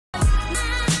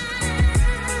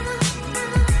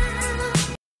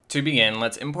To begin,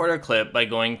 let's import our clip by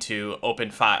going to Open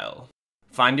File.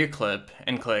 Find your clip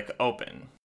and click Open.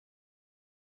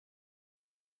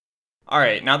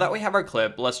 Alright, now that we have our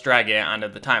clip, let's drag it onto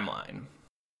the timeline.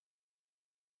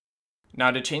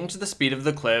 Now to change the speed of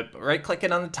the clip, right-click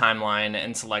it on the timeline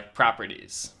and select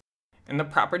Properties. In the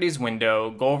Properties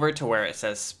window, go over to where it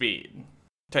says Speed.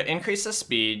 To increase the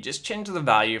speed, just change the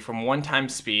value from 1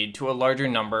 times speed to a larger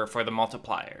number for the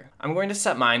multiplier. I'm going to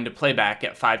set mine to playback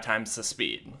at 5 times the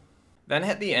speed. Then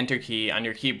hit the Enter key on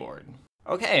your keyboard.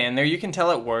 Okay, and there you can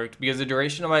tell it worked because the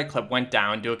duration of my clip went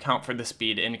down to account for the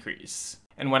speed increase.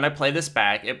 And when I play this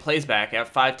back, it plays back at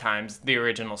 5 times the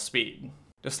original speed.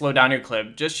 To slow down your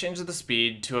clip, just change the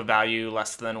speed to a value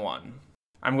less than 1.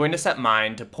 I'm going to set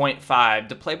mine to 0.5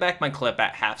 to play back my clip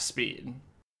at half speed.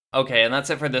 Okay, and that's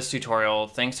it for this tutorial.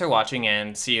 Thanks for watching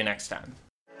and see you next time.